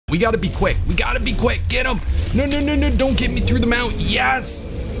We gotta be quick. We gotta be quick. Get him. No, no, no, no. Don't get me through the mount. Yes.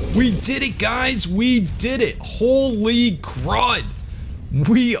 We did it, guys. We did it. Holy crud.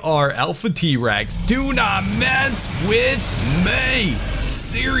 We are Alpha Trex. Do not mess with me.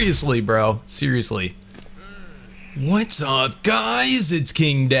 Seriously, bro. Seriously. What's up, guys? It's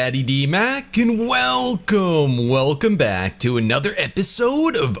KingDaddyDMAC, and welcome back to another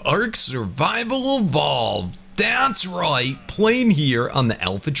episode of Ark Survival Evolved. That's right, playing here on the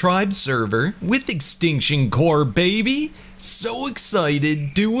Alpha Tribe server with Extinction Core, baby. So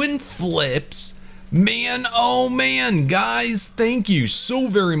excited, doing flips. Man, oh man, guys, thank you so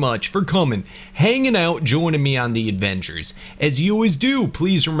very much for coming, hanging out, joining me on the adventures. As you always do,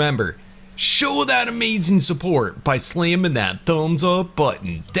 please remember, show that amazing support by slamming that thumbs up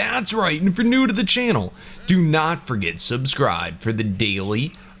button. That's right, and if you're new to the channel, do not forget subscribe for the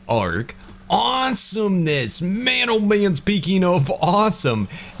daily Ark awesomeness. Man, oh man, speaking of awesome,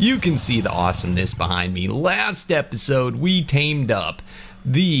 you can see the awesomeness behind me. Last episode, we tamed up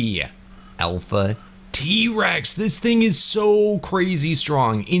the Alpha Trex. This thing is so crazy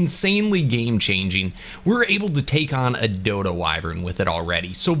strong, insanely game changing. We're able to take on a Dodo Wyvern with it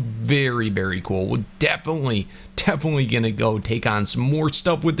already, so very, very cool. We're definitely gonna go take on some more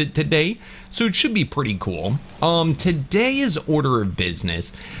stuff with it today, so it should be pretty cool. Today is order of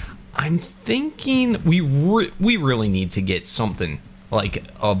business. I'm thinking we really need to get something like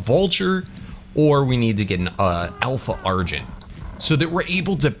a Vulture, or we need to get an Alpha Argent, so that we're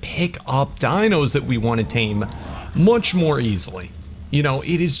able to pick up dinos that we want to tame much more easily. You know,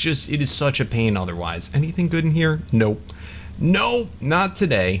 it is such a pain otherwise. Anything good in here? Nope. Nope, not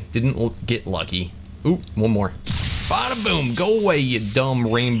today. Didn't get lucky. Ooh, one more. Bada boom, go away, you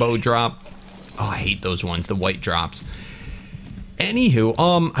dumb rainbow drop. Oh, I hate those ones, the white drops. Anywho,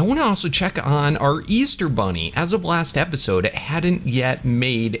 I want to also check on our Easter Bunny. As of last episode, it hadn't yet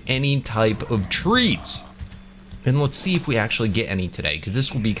made any type of treats. And let's see if we actually get any today, because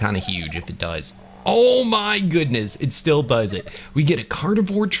this will be kind of huge if it does. Oh my goodness, it still does it. We get a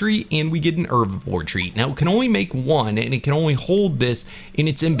carnivore treat and we get an herbivore treat. Now it can only make one, and it can only hold this in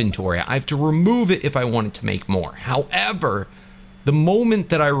its inventory. I have to remove it if I want it to make more. However, the moment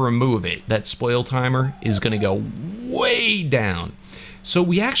that I remove it, that spoil timer is going to go way down. So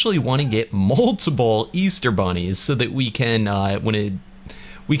we actually want to get multiple Easter bunnies so that we can,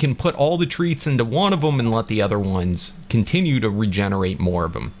 we can put all the treats into one of them and let the other ones continue to regenerate more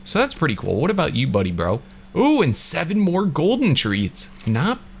of them. So that's pretty cool. What about you, buddy, bro? Ooh, and 7 more golden treats.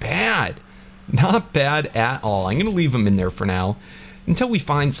 Not bad. Not bad at all. I'm going to leave them in there for now until we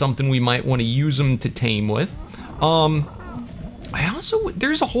find something we might want to use them to tame with.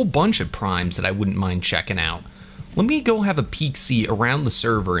 There's a whole bunch of primes that I wouldn't mind checking out. Let me go have a peek-see around the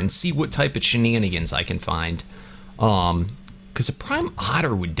server and see what type of shenanigans I can find. Because a Prime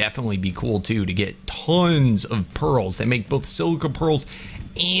Otter would definitely be cool too, to get tons of pearls. They make both Silica Pearls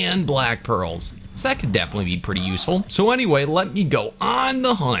and Black Pearls. So that could definitely be pretty useful. So anyway, let me go on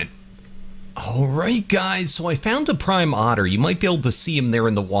the hunt. Alright guys, so I found a Prime Otter. You might be able to see him there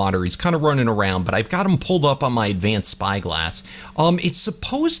in the water. He's kind of running around, but I've got him pulled up on my advanced spyglass. It's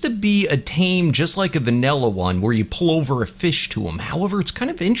supposed to be a tame just like a vanilla one, where you pull over a fish to him. However, it's kind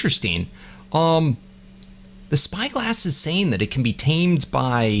of interesting. The spyglass is saying that it can be tamed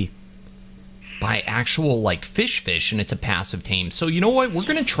by actual like fish, and it's a passive tame. So you know what, we're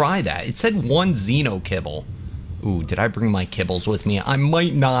gonna try that. It said 1 Xeno kibble. Ooh, did I bring my kibbles with me? I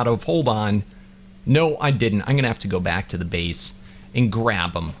might not have. Hold on. No, I didn't. I'm gonna have to go back to the base and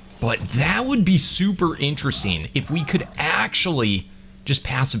grab them. But that would be super interesting if we could actually just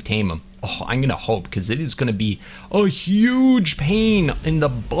passive tame them. Oh, I'm gonna hope, because it is gonna be a huge pain in the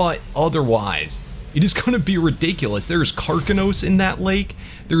butt otherwise. It is gonna be ridiculous. There's Carcanos in that lake.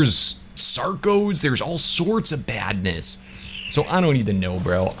 There's Sarcos. There's all sorts of badness. So I don't even know,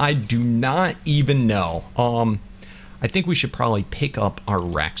 bro. I do not even know. I think we should probably pick up our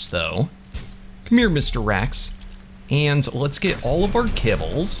Rex, though. Come here, Mr. Rex. And let's get all of our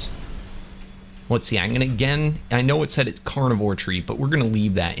kibbles. Let's see, I'm gonna, again, I know it said it's carnivore treat, but we're gonna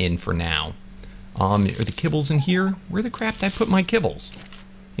leave that in for now. Are the kibbles in here? Where the crap did I put my kibbles?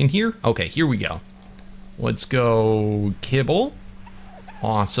 In here? Okay, here we go. Let's go kibble.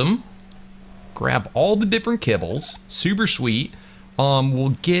 Awesome. Grab all the different kibbles. Super sweet.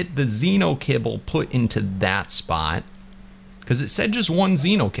 We'll get the Xeno kibble put into that spot, because it said just 1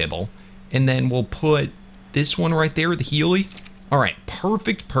 Xeno kibble. And then we'll put this one right there, the Healy. All right,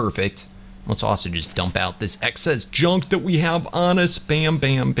 perfect. Let's also just dump out this excess junk that we have on us. Bam,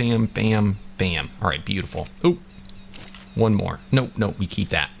 bam, bam, bam, bam. All right, beautiful. Oh, one more. Nope, we keep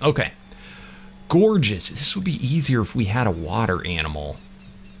that. Okay. Gorgeous. This would be easier if we had a water animal.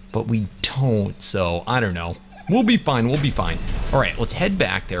 but we don't, so I don't know. We'll be fine, we'll be fine. All right, let's head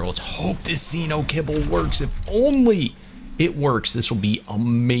back there. Let's hope this Xeno kibble works. If only it works, this will be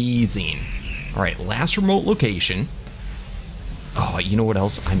amazing. All right, last remote location. Oh, you know what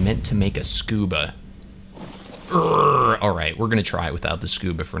else? I meant to make a scuba. All right, we're gonna try it without the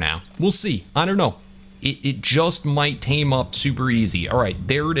scuba for now. We'll see, I don't know. It just might tame up super easy. All right,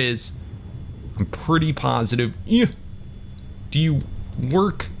 there it is. I'm pretty positive. Yeah. Do you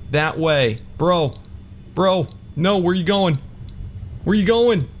work that way? Bro, no, where you going? Where you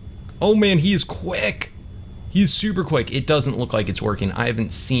going? Oh man, he is quick. He's super quick. It doesn't look like it's working. I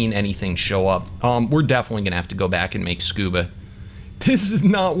haven't seen anything show up. We're definitely gonna have to go back and make scuba. This is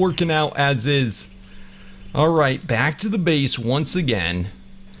not working out as is. All right, back to the base once again.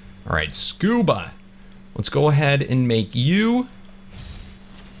 All right, scuba. Let's go ahead and make you.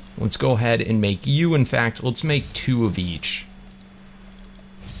 Let's go ahead and make you. In fact, let's make 2 of each.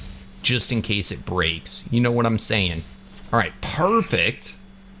 Just in case it breaks. You know what I'm saying? All right, perfect.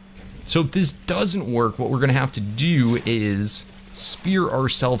 So if this doesn't work, what we're gonna have to do is spear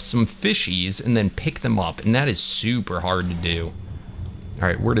ourselves some fishies and then pick them up, and that is super hard to do. All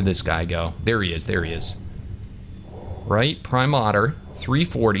right, where did this guy go? There he is, there he is. Right, Prime Otter,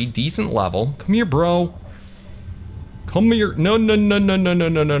 340, decent level. Come here, bro. Come here. No.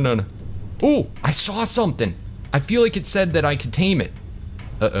 Oh, I saw something. I feel like it said that I could tame it.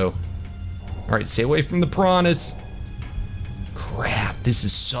 Uh-oh. All right, stay away from the piranhas. Crap, this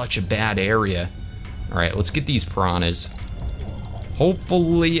is such a bad area. All right, let's get these piranhas.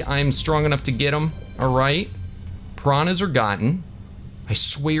 Hopefully I'm strong enough to get them. All right, piranhas are gotten. I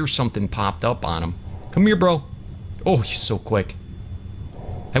swear something popped up on him. Come here, bro. Oh, he's so quick.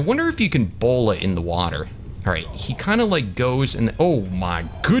 I wonder if you can bowl it in the water. All right, he kind of like goes and oh my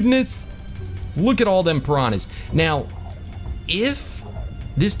goodness. Look at all them piranhas. Now, if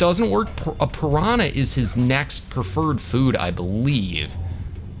this doesn't work, a piranha is his next preferred food, I believe.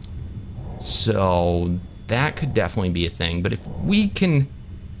 So that could definitely be a thing. But if we can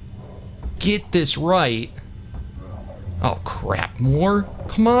get this right. Oh crap, more?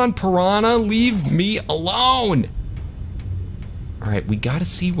 Come on, piranha, leave me alone. All right, we gotta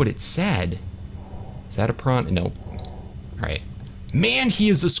see what it said. Is that a piranha? Nope. All right. Man, he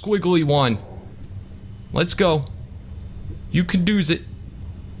is a squiggly one. Let's go. You can do it.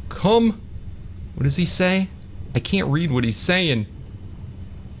 Come. What does he say? I can't read what he's saying.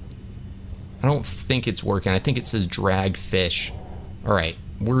 I don't think it's working. I think it says drag fish. All right,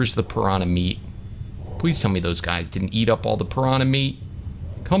 where's the piranha meat? Please tell me those guys didn't eat up all the piranha meat.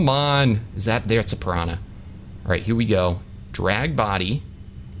 Come on. Is that, there's a piranha. All right, here we go. Drag body.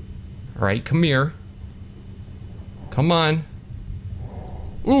 All right, come here. Come on.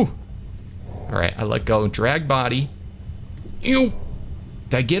 Ooh. All right, I let go. Drag body. Ew.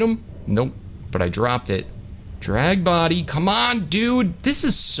 Did I get him? Nope, but I dropped it. Drag body. Come on, dude. This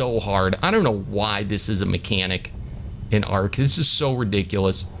is so hard. I don't know why this is a mechanic in Ark. This is so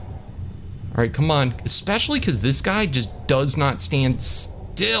ridiculous. All right, come on. Especially because this guy just does not stand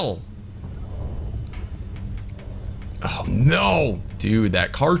still. Oh, no. Dude,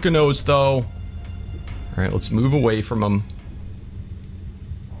 that Carcanos, though. All right, let's move away from him.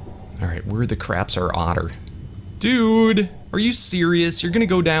 All right, where the craps are otter? Dude, are you serious? You're going to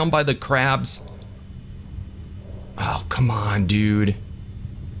go down by the crabs? Oh, come on, dude.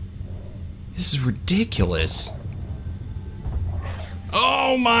 This is ridiculous.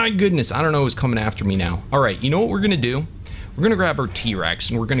 Oh my goodness, I don't know who's coming after me now. All right, you know what we're gonna do? We're gonna grab our T-Rex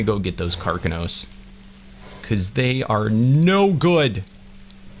and we're gonna go get those Carcanos. Because they are no good.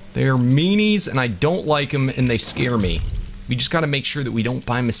 They're meanies and I don't like them and they scare me. We just gotta make sure that we don't,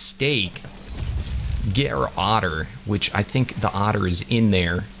 by mistake, get our otter, which I think the otter is in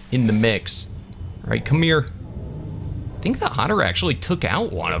there, in the mix. All right, come here. I think the otter actually took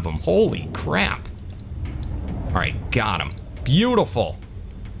out one of them. Holy crap. All right, got him. Beautiful.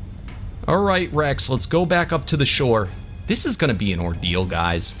 All right, Rex, let's go back up to the shore. This is gonna be an ordeal,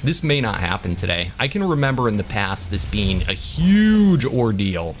 guys. This may not happen today. I can remember in the past this being a huge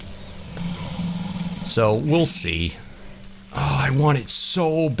ordeal. So, we'll see. Oh, I want it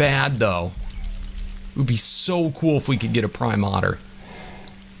so bad, though. It would be so cool if we could get a Prime Otter.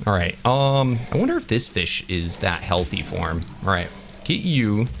 All right, I wonder if this fish is that healthy for him. All right, get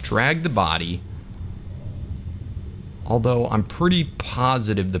you, drag the body. Although I'm pretty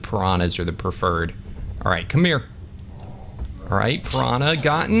positive the piranhas are the preferred. All right, come here. All right, piranha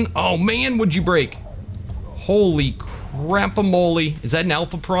gotten. Oh man, what'd you break? Holy crap-a-moly. Is that an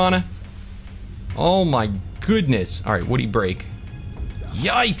alpha piranha? Oh my goodness. All right, what'd he break?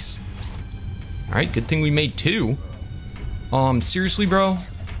 Yikes. All right, good thing we made 2. Seriously, bro?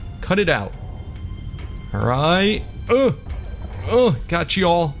 Cut it out. All right. Got you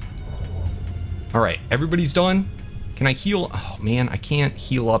all. All right, everybody's done. Can I heal? Oh man, I can't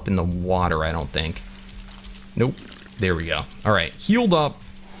heal up in the water, I don't think. Nope. There we go. All right, healed up.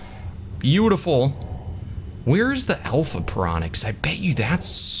 Beautiful. Where's the Alpha Piranha? Because I bet you that's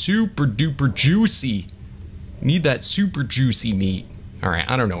super duper juicy. Need that super juicy meat. All right,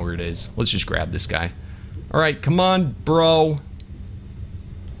 I don't know where it is. Let's just grab this guy. All right, come on, bro.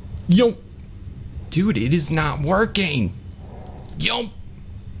 Yo. Dude, it is not working. Yo.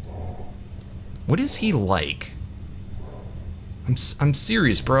 What is he like? I'm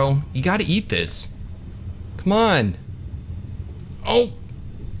serious, bro. You gotta eat this. Come on. Oh.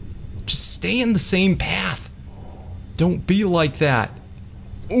 Just stay in the same path. Don't be like that.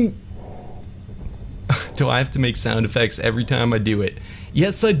 Ooh. Do I have to make sound effects every time I do it?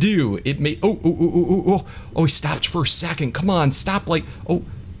 Yes, I do. It may. Oh, he stopped for a second. Come on, stop like. Oh.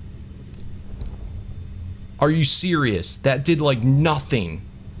 Are you serious? That did like nothing.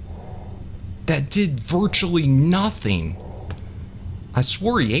 That did virtually nothing. I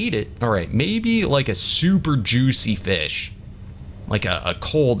swore he ate it. All right, maybe like a super juicy fish. Like a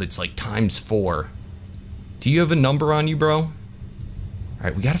cold, it's like ×4. Do you have a number on you, bro? All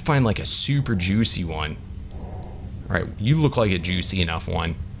right, we gotta find like a super juicy one. All right, you look like a juicy enough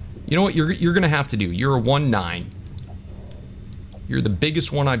one. You know what you're gonna have to do? You're a 1-9. You're the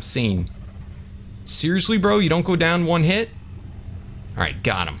biggest one I've seen. Seriously, bro, you don't go down one hit? All right,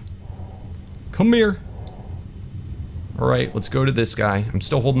 got him. Come here. All right, let's go to this guy. I'm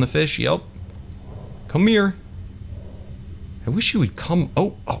still holding the fish, yep. Come here. I wish you would come.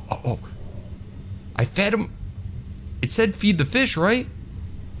 Oh. I fed him. It said feed the fish, right?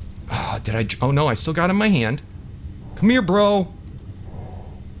 Oh, did I? Oh no, I still got it in my hand. Come here, bro.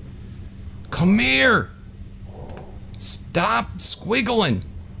 Come here. Stop squiggling.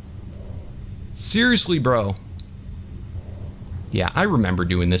 Seriously, bro. Yeah, I remember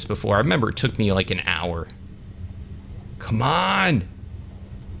doing this before. I remember it took me like an hour. Come on.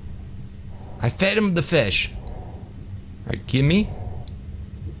 I fed him the fish. All right, give me.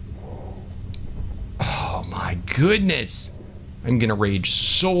 Oh my goodness. I'm gonna rage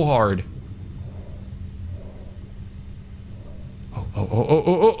so hard.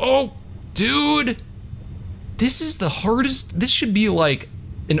 Oh, dude. This is the hardest. This should be like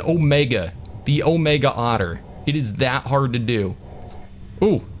an Omega, the Omega Otter. It is that hard to do.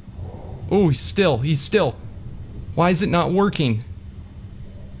 Oh, he's still. Why is it not working?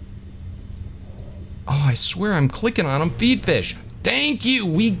 Oh, I swear I'm clicking on him. Feed fish. Thank you,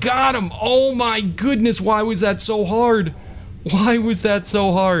 we got him. Oh my goodness, why was that so hard? Why was that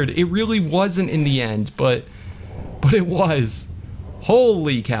so hard? It really wasn't in the end, but it was.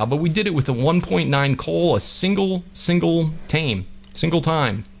 Holy cow, but we did it with a 1.9 coal, a single tame, single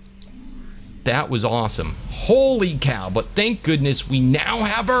time. That was awesome. Holy cow, but thank goodness we now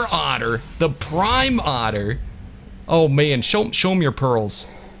have our otter, the Prime Otter. Oh man, show him your pearls.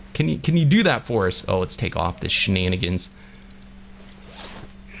 Can you do that for us? Oh, let's take off this shenanigans.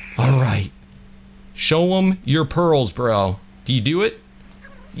 All right. Show him your pearls, bro. Do you do it?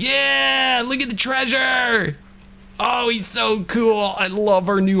 Yeah, look at the treasure. Oh, he's so cool. I love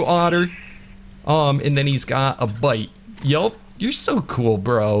our new otter. And then he's got a bite. Yup. You're so cool,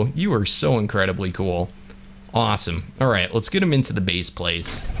 bro. You are so incredibly cool. Awesome. All right, let's get him into the base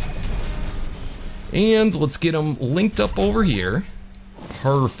place. And let's get him linked up over here.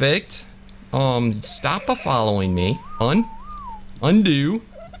 Perfect. Stop following me. Undo.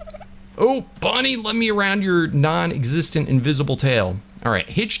 Oh, bunny, let me around your non-existent invisible tail. All right,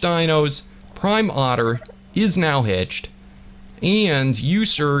 hitch dinos. Prime Otter is now hitched. And you,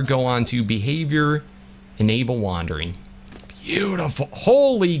 sir, go on to behavior, enable wandering. Beautiful.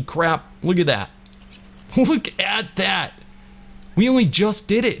 Holy crap. Look at that. Look at that. We only just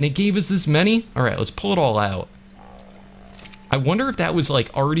did it and it gave us this many. All right, let's pull it all out. I wonder if that was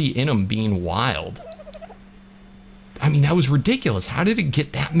like already in them being wild. I mean, that was ridiculous. How did it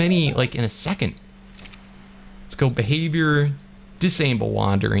get that many like in a second? Let's go behavior, disable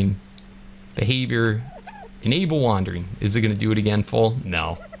wandering, behavior, enable wandering. Is it gonna do it again full?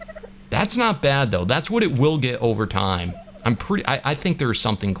 No. That's not bad though. That's what it will get over time. I think there's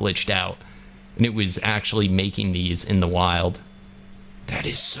something glitched out and it was actually making these in the wild. That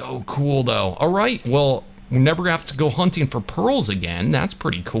is so cool though. All right, well, we never have to go hunting for pearls again. That's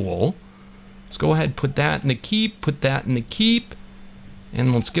pretty cool. Let's go ahead, put that in the keep, put that in the keep,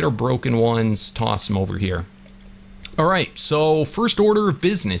 and let's get our broken ones, toss them over here. All right, so first order of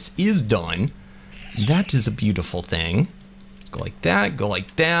business is done. That is a beautiful thing. Go like that, go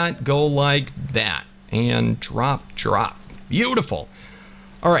like that, go like that, and drop, drop. Beautiful.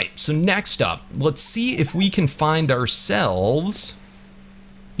 All right, so next up, let's see if we can find ourselves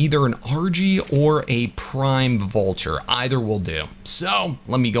either an RG or a Prime Vulture. Either will do. So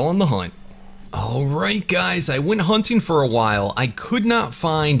let me go on the hunt. All right, guys, I went hunting for a while. I could not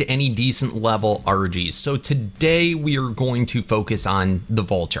find any decent level RGs. So today we are going to focus on the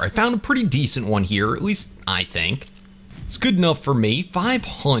Vulture. I found a pretty decent one here, at least I think. It's good enough for me,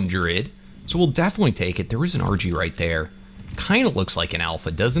 500. So we'll definitely take it. There is an RG right there. Kind of looks like an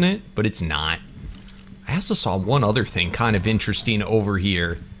Alpha, doesn't it? But it's not. I also saw one other thing kind of interesting over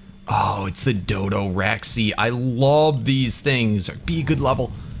here. Oh, it's the Dodo Rexy. I love these things. Be a good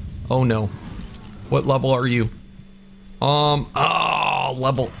level. Oh no. What level are you? Oh,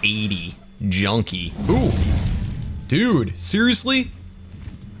 level 80. Junkie. Ooh. Dude, seriously?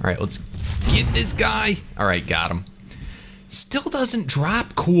 All right, let's get this guy. All right, got him. Still doesn't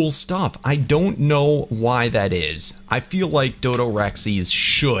drop cool stuff. I don't know why that is. I feel like Dodo Rexys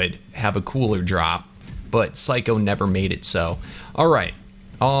should have a cooler drop, but Psycho never made it so. All right,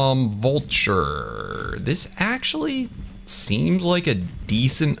 Vulture. This actually seems like a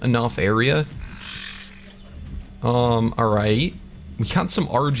decent enough area. All right. We got some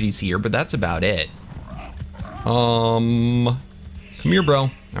RGs here, but that's about it. Come here,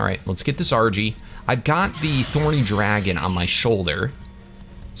 bro. All right, let's get this RG. I've got the Thorny Dragon on my shoulder,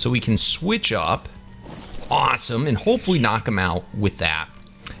 so we can switch up. Awesome, and hopefully knock him out with that.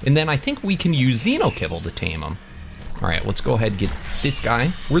 And then I think we can use Xenokibble to tame him. All right, let's go ahead and get this guy.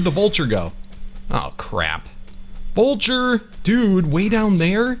 Where'd the Vulture go? Oh, crap. Vulture, dude, way down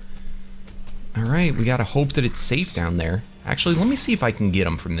there? All right, we gotta hope that it's safe down there. Actually, let me see if I can get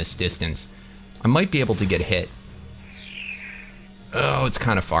him from this distance. I might be able to get a hit. Oh, it's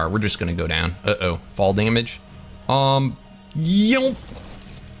kind of far. We're just gonna go down. Uh-oh, fall damage. Yelp.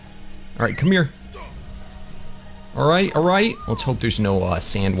 All right, come here. All right. Let's hope there's no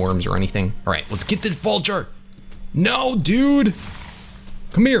sandworms or anything. All right, let's get this Vulture. No, dude.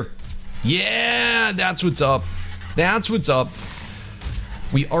 Come here. Yeah, that's what's up. That's what's up.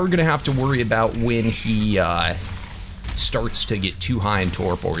 We are gonna have to worry about when he starts to get too high in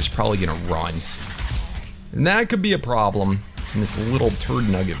torpor. He's probably gonna run. And that could be a problem. And this little turd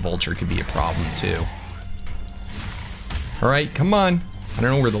nugget Vulture could be a problem too. All right, come on. I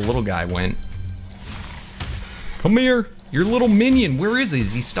don't know where the little guy went. Come here, your little minion. Where is he?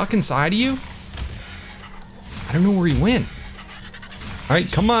 Is he stuck inside of you? I don't know where he went. All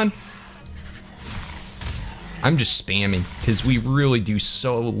right, come on. I'm just spamming because we really do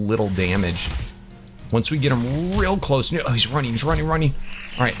so little damage. Once we get him real close, oh, he's running. All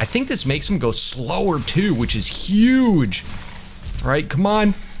right, I think this makes him go slower too, which is huge. All right, come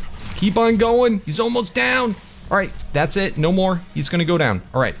on. Keep on going. He's almost down. All right, that's it. No more. He's gonna go down.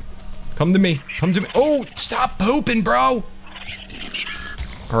 All right, come to me. Come to me. Oh, stop pooping, bro.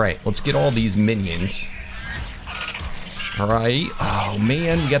 All right, let's get all these minions. All right. Oh,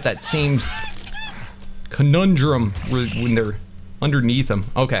 man, we got that same conundrum when they're underneath them.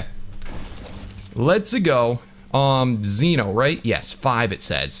 Okay. Let's go. Xeno, right? Yes, 5 it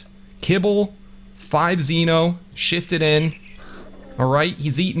says. Kibble, 5 Xeno, shift it in. All right,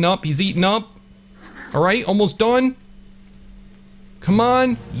 he's eating up. All right, almost done. Come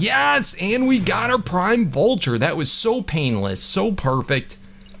on. Yes, and we got our Prime Vulture. That was so painless, so perfect.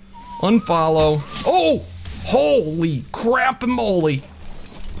 Unfollow. Oh, holy crap and moly.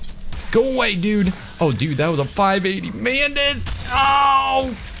 Go away, dude. Oh, dude, that was a 580 Mandus.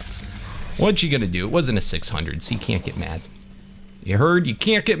 Oh. What you gonna do? It wasn't a 600, so you can't get mad. You heard? You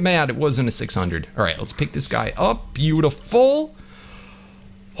can't get mad. It wasn't a 600. All right, let's pick this guy up. Beautiful.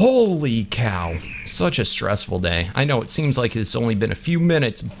 Holy cow. Such a stressful day. I know it seems like it's only been a few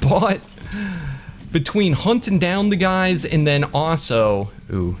minutes, but between hunting down the guys and then also,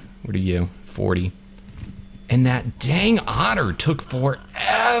 ooh, what are you? 40. And that dang otter took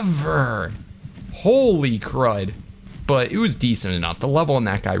forever. Holy crud. But it was decent enough. The level on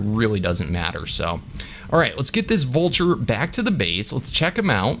that guy really doesn't matter, so. All right, let's get this Vulture back to the base. Let's check him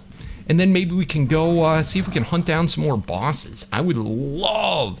out. And then maybe we can go see if we can hunt down some more bosses. I would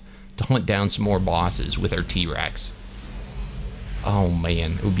love to hunt down some more bosses with our T-Rex. Oh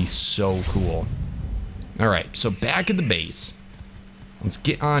man, it would be so cool. All right, so back at the base. Let's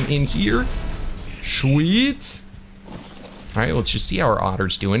get on in here. Sweet. All right, let's just see how our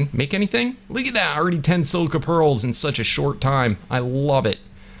otter's doing. Make anything? Look at that, already 10 Silica Pearls in such a short time. I love it.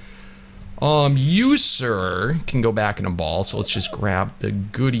 You, sir, can go back in a ball, so let's just grab the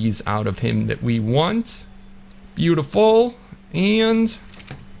goodies out of him that we want. Beautiful. And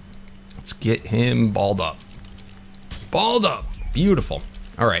let's get him balled up. Balled up. Beautiful.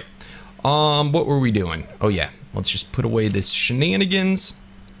 All right. What were we doing? Oh, yeah. Let's just put away this shenanigans.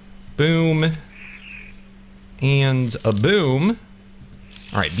 boom, and a boom.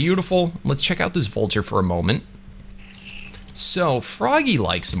 All right, beautiful. Let's check out this vulture for a moment. So Froggy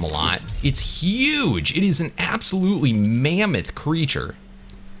likes him a lot. It's huge. It is an absolutely mammoth creature.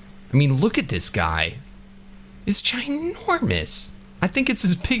 I mean, look at this guy. It's ginormous. I think it's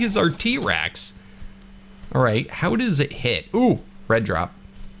as big as our T-Rex. All right, how does it hit? Ooh, red drop.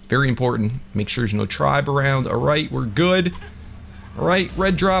 Very important. Make sure there's no tribe around. All right, we're good. All right,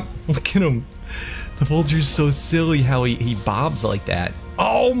 red drop. Look at him. The vulture's so silly how he bobs like that.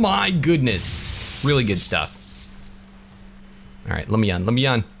 Oh my goodness. Really good stuff. All right, let me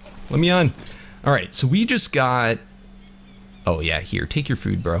on. All right, so we just got, oh yeah, here, take your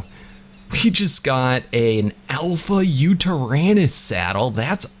food, bro. We just got an Alpha Uteranus saddle.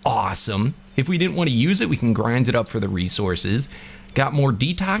 That's awesome. If we didn't want to use it, we can grind it up for the resources. Got more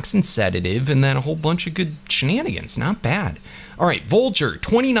detox and sedative, and then a whole bunch of good shenanigans. Not bad. All right, Vulture,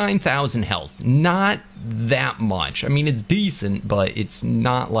 29,000 health. Not that much. I mean, it's decent, but it's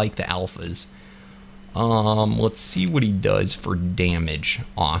not like the alphas. Let's see what he does for damage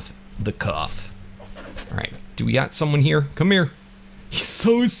off the cuff. All right, do we got someone here? Come here. He's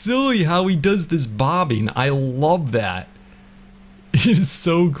so silly how he does this bobbing. I love that. It is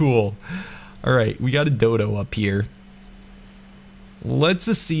so cool. All right, we got a dodo up here. Let's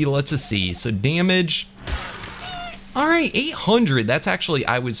see. So damage. All right, 800. That's actually,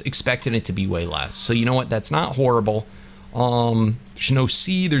 I was expecting it to be way less. So you know what? That's not horrible. There's no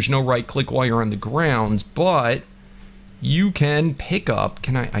C, there's no right click while you're on the grounds, but you can pick up,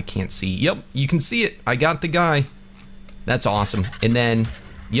 I can't see. Yep, you can see it. I got the guy. That's awesome. And then,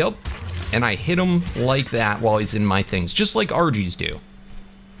 yep, and I hit him like that while he's in my things, just like RGs do.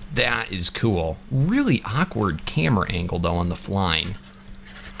 That is cool. Really awkward camera angle though on the flying.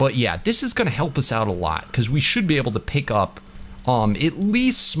 But yeah, this is gonna help us out a lot because we should be able to pick up at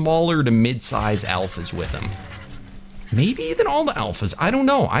least smaller to mid-size alphas with him. Maybe even all the alphas, I don't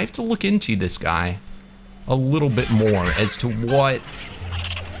know. I have to look into this guy a little bit more as to what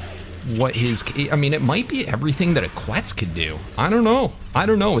his, I mean, it might be everything that a Quetz could do. I don't know.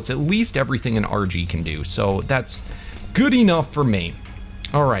 It's at least everything an RG can do. So that's good enough for me.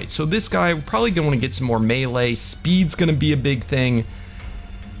 All right, so this guy, we're probably gonna wanna get some more melee. Speed's gonna be a big thing.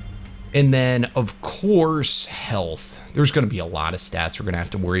 And then, of course, health. There's gonna be a lot of stats we're gonna have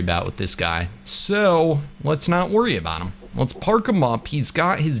to worry about with this guy. So, let's not worry about him. Let's park him up. He's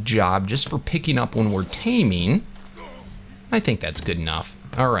got his job just for picking up when we're taming. I think that's good enough.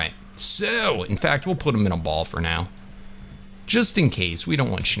 All right, so, in fact, we'll put him in a ball for now. Just in case, we don't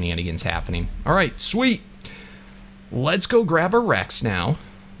want shenanigans happening. All right, sweet. Let's go grab a Rex now.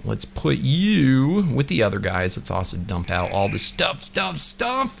 Let's put you with the other guys. Let's also dump out all the stuff.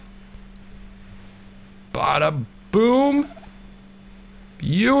 Bada boom.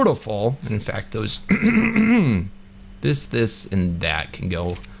 Beautiful. And in fact, those this, and that can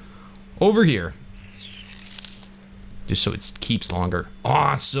go over here. Just so it keeps longer.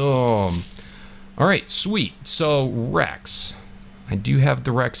 Awesome. All right, sweet. So Rex. I do have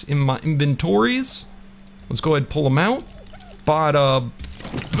the Rex in my inventories. Let's go ahead and pull them out. Bada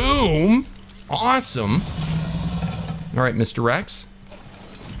boom. Awesome. All right, Mr. Rex.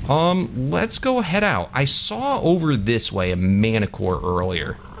 Let's go head out. I saw over this way a Manicore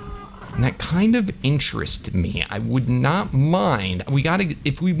earlier, and that kind of interested me. I would not mind. We gotta,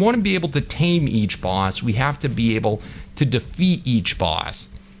 if we want to be able to tame each boss, we have to be able to defeat each boss.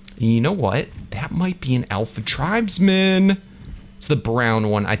 And you know what? That might be an Alpha Tribesman. It's the brown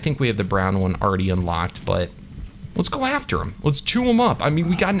one. I think we have the brown one already unlocked, but let's go after him. Let's chew him up. I mean,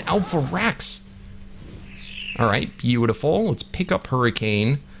 we got an Alpha Rex. All right, beautiful. Let's pick up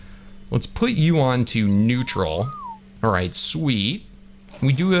Hurricane. Let's put you on to neutral. All right, sweet.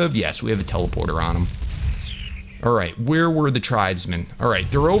 We do have, yes, we have a teleporter on him. All right, where were the tribesmen? All right,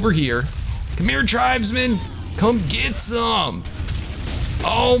 they're over here. Come here, tribesmen. Come get some.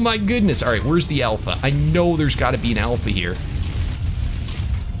 Oh my goodness. All right, where's the alpha? I know there's gotta be an alpha here.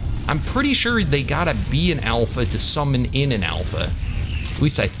 I'm pretty sure they gotta be an alpha to summon in an alpha. At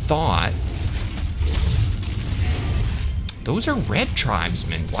least I thought. Those are red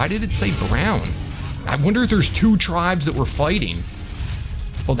tribesmen. Why did it say brown? I wonder if there's two tribes that were fighting.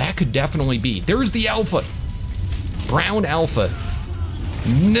 Oh, that could definitely be. There's the alpha. Brown alpha.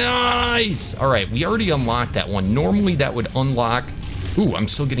 Nice. All right, we already unlocked that one. Normally that would unlock. Ooh, I'm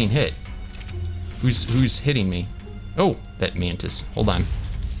still getting hit. Who's hitting me? Oh, that mantis. Hold on.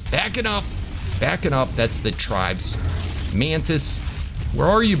 Backing up. Backing up. That's the tribes. Mantis. Where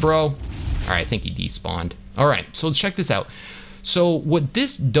are you, bro? All right, I think he despawned. All right, so let's check this out. So what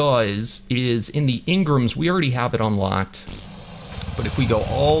this does is in the Ingrams, we already have it unlocked. but if we go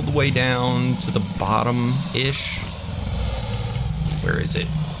all the way down to the bottom-ish, where is it?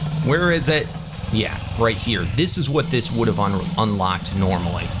 Where is it? Yeah, right here. This is what this would have unlocked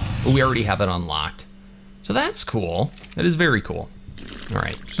normally, but we already have it unlocked. So that's cool. That is very cool. All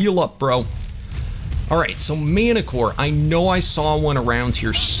right, heal up, bro. All right, so Mana Core. I know I saw one around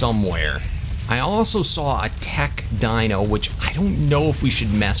here somewhere. I also saw a tech dino, which I don't know if we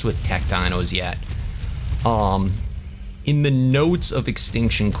should mess with tech dinos yet. In the notes of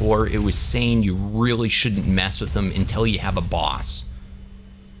Extinction Core, it was saying you really shouldn't mess with them until you have a boss.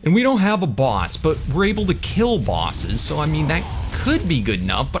 And we don't have a boss, but we're able to kill bosses, so I mean, that could be good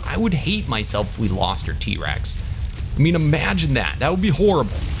enough, but I would hate myself if we lost our T-Rex. I mean, imagine that. That would be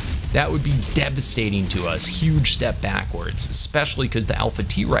horrible. That would be devastating to us. Huge step backwards, especially because the Alpha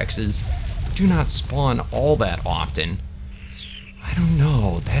T-Rexes do not spawn all that often. I don't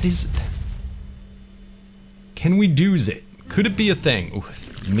know. That is... Can we do's it? Could it be a thing?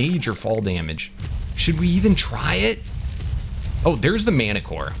 Ooh, major fall damage. Should we even try it? Oh, there's the Mana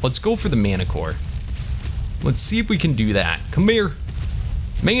Core. Let's go for the Mana Core. Let's see if we can do that. Come here.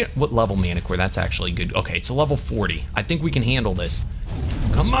 What level Mana Core? That's actually good. Okay, it's a level 40. I think we can handle this.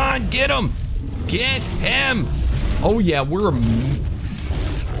 Come on, get him. Get him. Oh yeah, we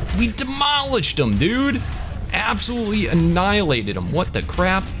demolished him, dude. Absolutely annihilated him. What the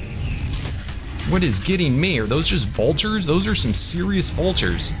crap? What is getting me? Are those just vultures? Those are some serious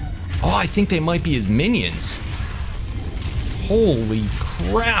vultures. Oh, I think they might be his minions. Holy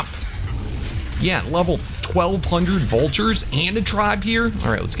crap. Yeah, level 1200 vultures and a tribe here.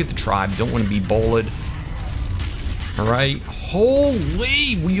 All right, let's get the tribe. Don't want to be bullied. All right.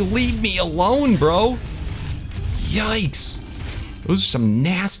 Holy, will you leave me alone, bro? Yikes. Those are some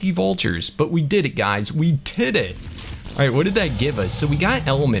nasty vultures, but we did it, guys. We did it. All right, what did that give us? So we got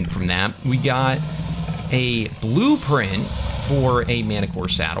element from that. We got a blueprint for a Mana Core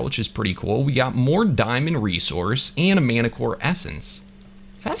saddle, which is pretty cool. We got more diamond resource and a Mana Core essence.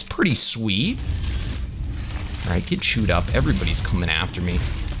 That's pretty sweet. All right, get chewed up. Everybody's coming after me.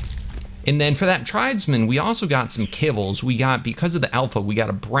 And then for that tribesman, we also got some kibbles. We got, because of the alpha, we got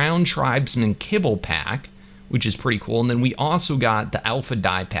a brown tribesman kibble pack, which is pretty cool. And then we also got the alpha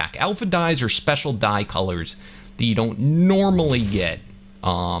dye pack. Alpha dyes are special dye colors that you don't normally get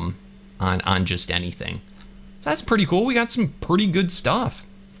on just anything. That's pretty cool. We got some pretty good stuff.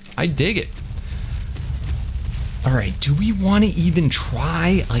 I dig it. All right, do we want to even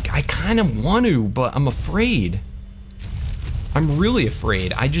try? Like, I kind of want to, but I'm afraid. I'm really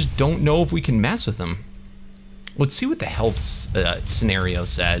afraid. I just don't know if we can mess with them. Let's see what the health scenario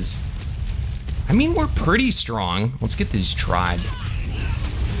says. I mean, we're pretty strong. Let's get this tribe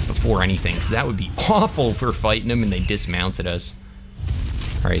before anything, because that would be awful if we're fighting them and they dismounted us.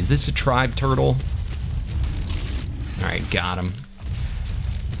 All right, is this a tribe turtle? All right, got him.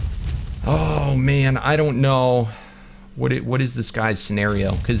 Oh man, I don't know. What is this guy's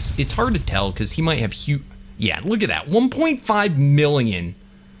scenario? Because it's hard to tell, because he might have huge... Yeah, look at that, 1.5 million.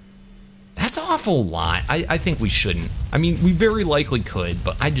 That's an awful lot. I think we shouldn't. I mean, we very likely could,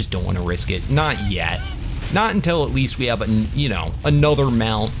 but I just don't want to risk it. Not yet. Not until at least we have, another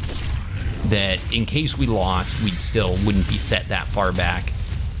mount that, in case we lost, we still wouldn't be set that far back.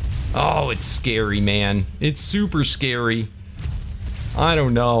 Oh, it's scary, man. It's super scary. I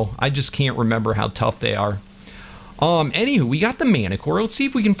don't know. I just can't remember how tough they are. Anywho, we got the Mana Core. Let's see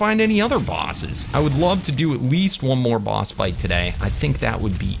if we can find any other bosses. I would love to do at least one more boss fight today. I think that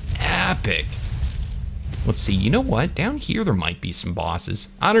would be epic. Let's see. You know what? Down here, there might be some bosses.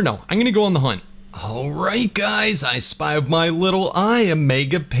 I don't know. I'm going to go on the hunt. All right, guys. I spy with my little eye a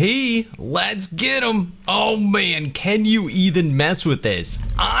Mega P. Let's get him. Oh, man. Can you even mess with this?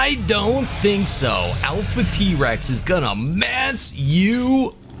 I don't think so. Alpha T-Rex is going to mess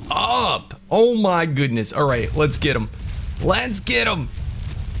you up. Oh my goodness. All right, let's get him. Let's get him.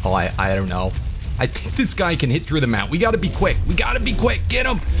 Oh, I don't know. I think this guy can hit through the mount. We gotta be quick. We gotta be quick. Get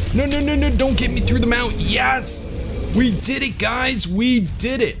him. No, no, no, no. Don't get me through the mount. Yes. We did it, guys. We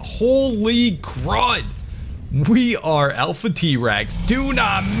did it. Holy crud. We are Alpha T-Rex. Do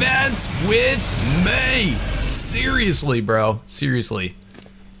not mess with me. Seriously, bro. Seriously.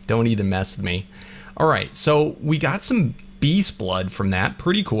 Don't even mess with me. All right, so we got some beast blood from that.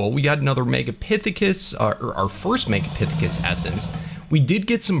 Pretty cool. We got another Megapithecus, our first Megapithecus essence. We did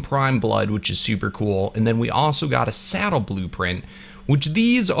get some prime blood, which is super cool. And then we also got a saddle blueprint, which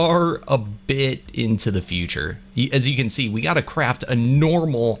these are a bit into the future. As you can see, we got to craft a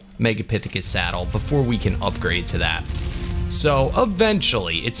normal Megapithecus saddle before we can upgrade to that. So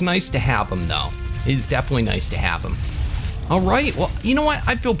eventually, it's nice to have them though. It's definitely nice to have them. All right, well, you know what?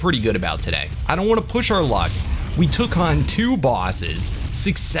 I feel pretty good about today. I don't want to push our luck. We took on 2 bosses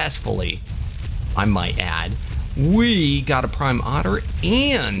successfully, I might add. We got a Prime Otter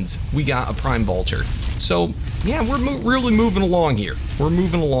and we got a Prime Vulture. So yeah, we're really moving along here. We're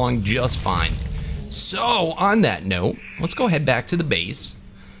moving along just fine. So on that note, let's go head back to the base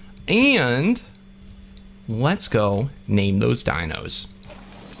and let's go name those dinos.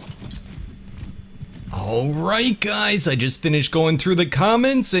 Alright guys, I just finished going through the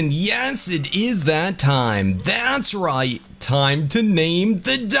comments and yes, it is that time. That's right, time to name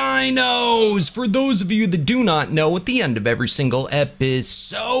the dinos! For those of you that do not know, at the end of every single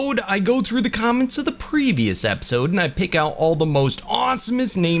episode, I go through the comments of the previous episode and I pick out all the most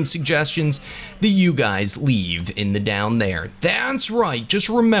awesomest name suggestions that you guys leave in the down there. That's right, just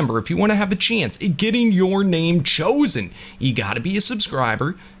remember, if you want to have a chance at getting your name chosen, you gotta be a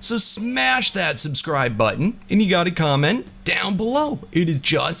subscriber, so smash that subscribe button and you gotta comment down below. It is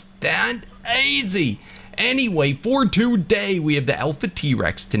just that easy. Anyway, for today we have the Alpha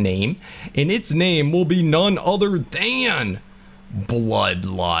Trex to name, and its name will be none other than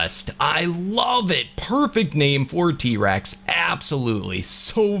Bloodlust. I love it. Perfect name for a T-Rex. Absolutely.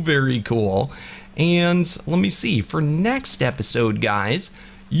 So very cool. And let me see, for next episode, guys,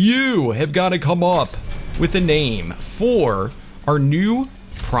 you have got to come up with a name for our new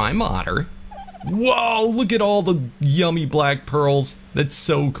Prime Otter. Whoa, look at all the yummy black pearls. That's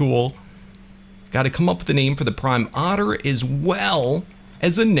so cool. Got to come up with a name for the Prime Otter as well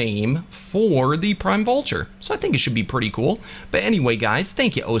as a name for the Prime Vulture. So I think it should be pretty cool. But anyway, guys,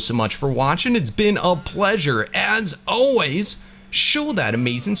 thank you oh so much for watching. It's been a pleasure. As always, show that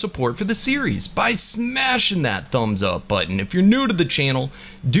amazing support for the series by smashing that thumbs up button. If you're new to the channel,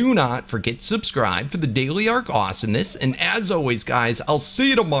 do not forget to subscribe for the daily Ark awesomeness. And as always, guys, I'll see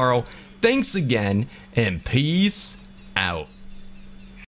you tomorrow. Thanks again, and peace out.